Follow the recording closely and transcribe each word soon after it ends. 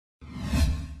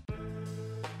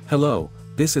Hello,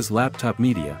 this is Laptop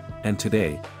Media, and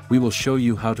today, we will show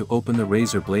you how to open the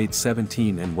Razer Blade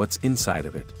 17 and what's inside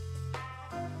of it.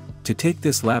 To take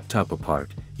this laptop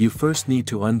apart, you first need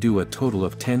to undo a total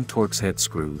of 10 Torx head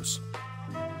screws.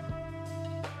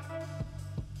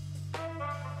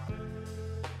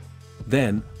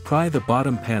 Then, pry the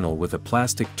bottom panel with a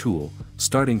plastic tool,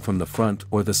 starting from the front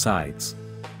or the sides.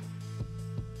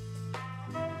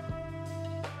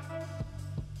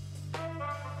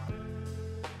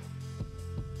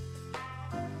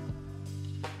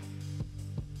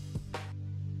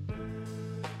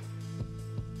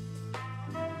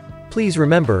 Please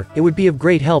remember, it would be of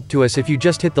great help to us if you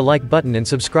just hit the like button and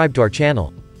subscribe to our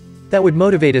channel. That would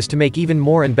motivate us to make even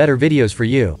more and better videos for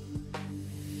you.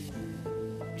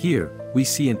 Here, we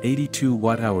see an 82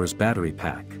 watt-hours battery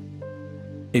pack.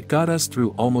 It got us through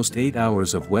almost 8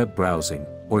 hours of web browsing,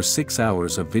 or 6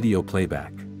 hours of video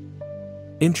playback.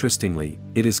 Interestingly,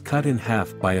 it is cut in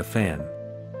half by a fan.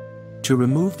 To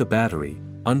remove the battery,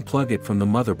 unplug it from the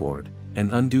motherboard,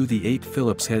 and undo the 8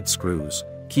 Phillips head screws,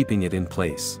 keeping it in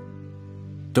place.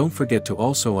 Don't forget to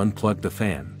also unplug the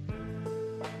fan.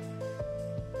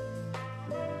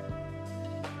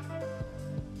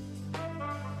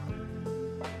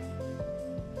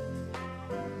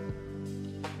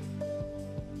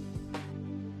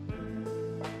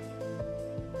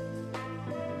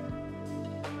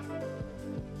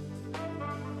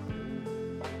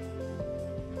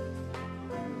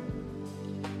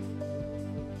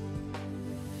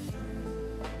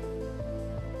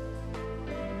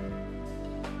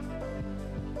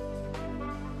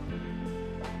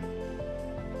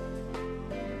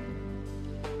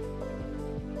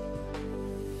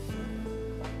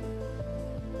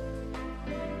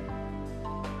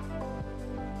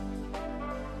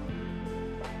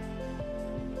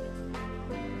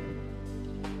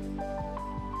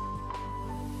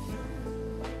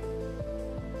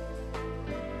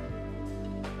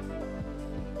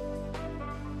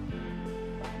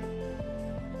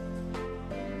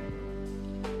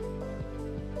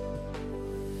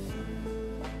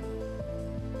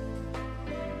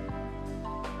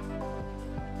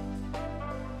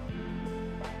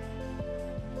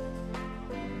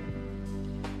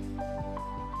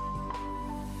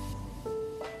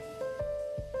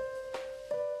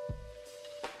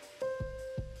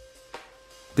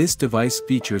 This device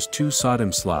features 2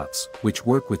 SODIMM slots, which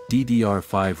work with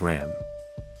DDR5 RAM.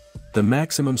 The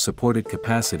maximum supported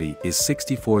capacity is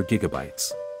 64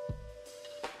 GB.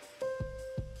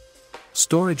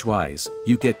 Storage-wise,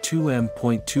 you get 2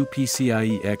 M.2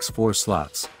 PCIe X4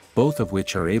 slots, both of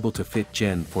which are able to fit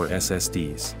Gen 4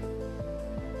 SSDs.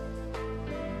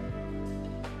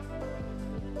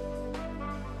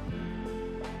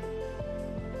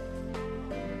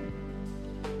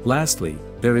 Lastly,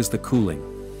 there is the cooling.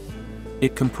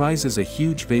 It comprises a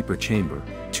huge vapor chamber,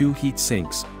 2 heat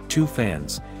sinks, 2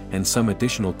 fans, and some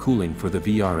additional cooling for the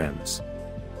VRMs.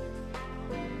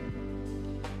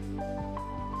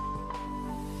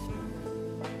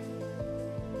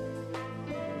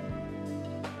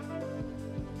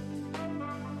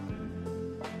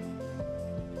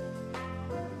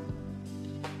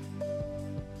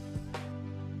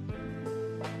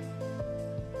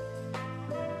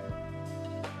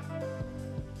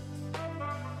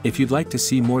 If you'd like to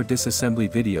see more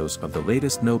disassembly videos of the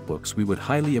latest notebooks, we would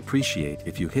highly appreciate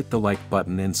if you hit the like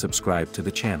button and subscribe to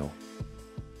the channel.